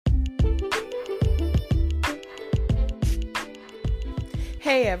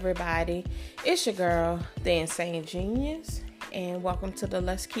Hey everybody, it's your girl, the Insane Genius, and welcome to the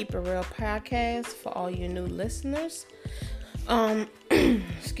Let's Keep It Real podcast for all you new listeners.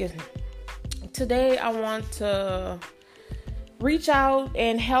 Excuse me. Today I want to reach out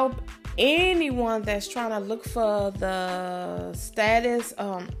and help anyone that's trying to look for the status,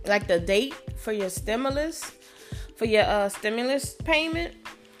 like the date for your stimulus payment.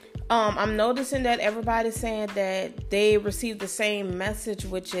 I'm noticing that everybody's saying that they received the same message,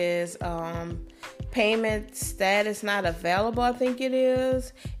 which is payment status not available, I think it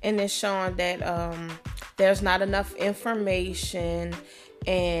is. And it's showing that there's not enough information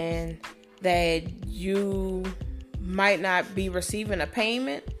and that you might not be receiving a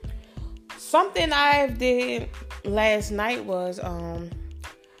payment. Something I did last night was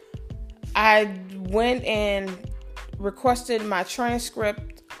I went and requested my transcript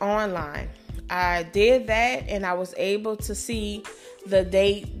online. I did that and I was able to see the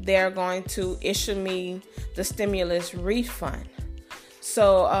date they're going to issue me the stimulus refund.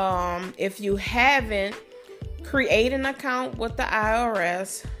 So if you haven't, create an account with the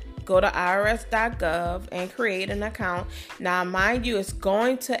IRS. Go to irs.gov and create an account. Now, mind you, it's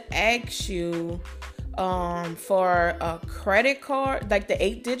going to ask you for a credit card, like the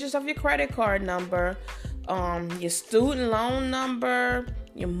 8 digits of your credit card number, your student loan number,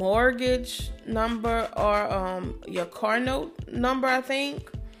 your mortgage number, or your car note number, I think.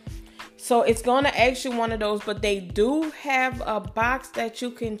 So it's going to ask you one of those, but they do have a box that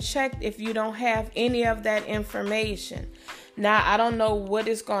you can check if you don't have any of that information. Now, I don't know what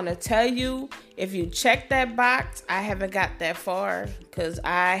it's going to tell you if you check that box. I haven't got that far because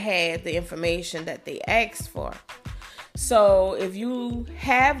I had the information that they asked for. So if you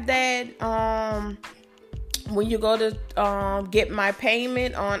have that, when you go to get my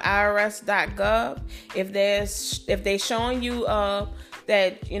payment on irs.gov, if they showing you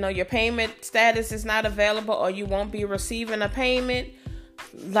that your payment status is not available or you won't be receiving a payment,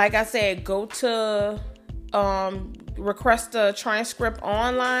 like I said, go to request a transcript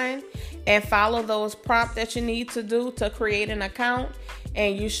online and follow those prompts that you need to do to create an account,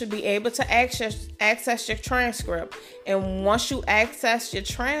 and you should be able to access your transcript. And once you access your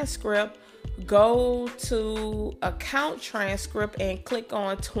transcript, go to account transcript and click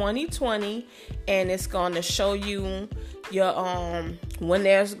on 2020, and it's going to show you your when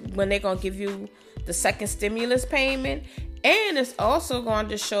they're going to give you the second stimulus payment, and it's also going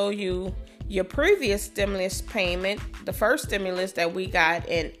to show you your previous stimulus payment, the first stimulus that we got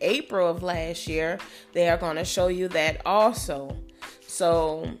in April of last year. They are going to show you that also.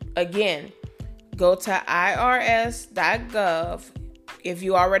 So again, go to irs.gov. If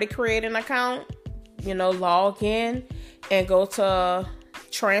you already create an account, log in and go to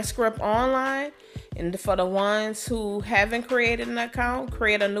transcript online. And for the ones who haven't created an account,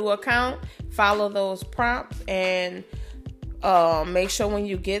 create a new account, follow those prompts, and make sure when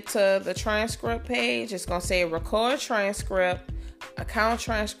you get to the transcript page, it's going to say record transcript, account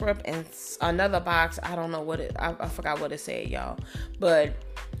transcript, and another box. I don't know what I forgot what it said, y'all. But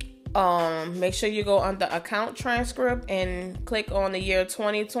make sure you go under account transcript and click on the year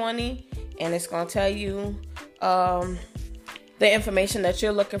 2020, and it's going to tell you the information that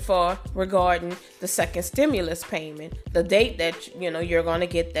you're looking for regarding the second stimulus payment, the date that you're going to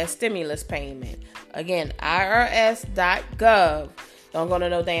get that stimulus payment. Again, irs.gov. Don't go to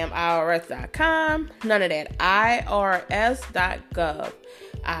no damn irs.com. None of that. irs.gov.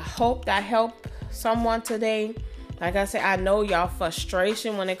 I hope that helped someone today. Like I said, I know y'all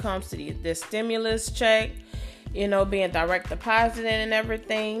frustration when it comes to the stimulus check, being direct deposited and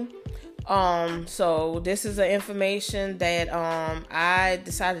everything. So this is the information that I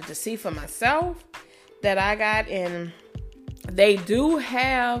decided to see for myself that I got, and they do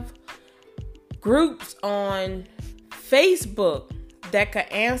have groups on Facebook that could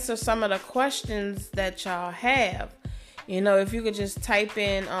answer some of the questions that y'all have. If you could just type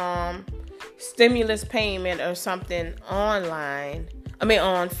in stimulus payment or something on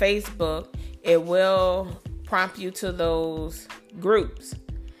Facebook, it will prompt you to those groups.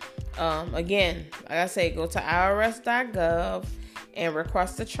 Again, like I say, go to irs.gov and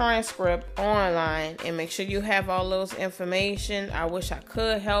request a transcript online and make sure you have all those information. I wish I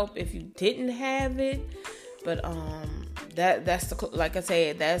could help if you didn't have it, but like I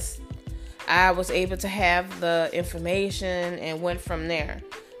said, I was able to have the information and went from there.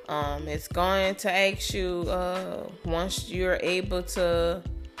 It's going to ask you once you're able to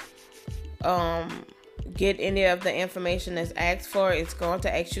get any of the information that's asked for, it's going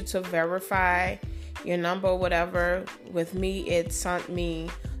to ask you to verify your number or whatever. With me, it sent me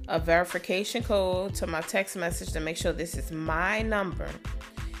a verification code to my text message to make sure this is my number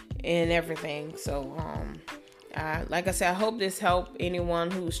and everything. So, like I said, I hope this helped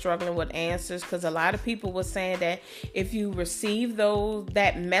anyone who's struggling with answers, because a lot of people were saying that if you receive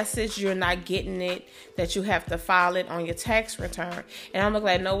that message, you're not getting it, that you have to file it on your tax return. And I'm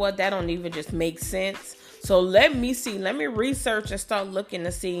like, know what? That don't even just make sense. So let me research and start looking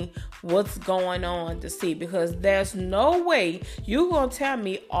to see what's going on to see, because there's no way you're going to tell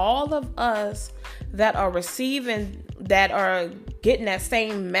me all of us that are getting that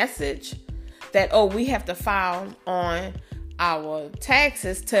same message that, oh, we have to file on our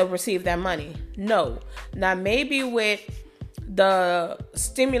taxes to receive that money. No. Now, maybe with the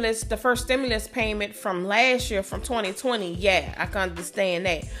first stimulus payment from last year, from 2020, yeah, I can understand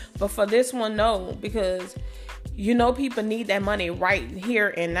that. But for this one, no, because people need that money right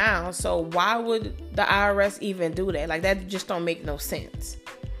here and now. So why would the IRS even do that? Like, that just don't make no sense.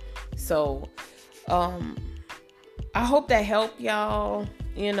 So, I hope that helped y'all.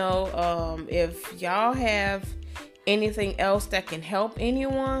 If y'all have anything else that can help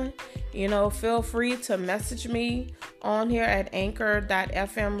anyone, feel free to message me on here at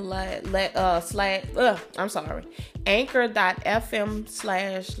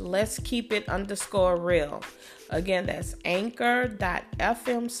anchor.fm/let's_keep it_real. Again, that's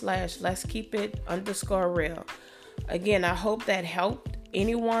anchor.fm/let's_keep it_real. Again, I hope that helped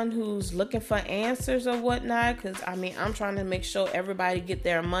anyone who's looking for answers or whatnot, because I'm trying to make sure everybody get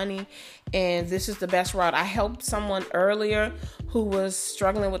their money, and this is the best route. I helped someone earlier who was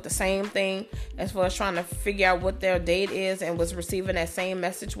struggling with the same thing as far as trying to figure out what their date is, and was receiving that same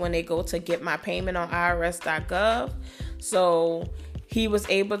message when they go to get my payment on irs.gov. So he was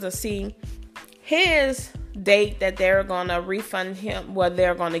able to see his date that they're going to refund him,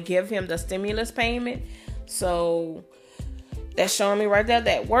 they're going to give him the stimulus payment. So that's showing me right there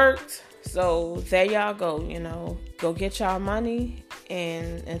that worked. So there y'all go, go get y'all money.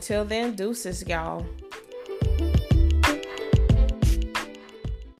 And until then, deuces, y'all.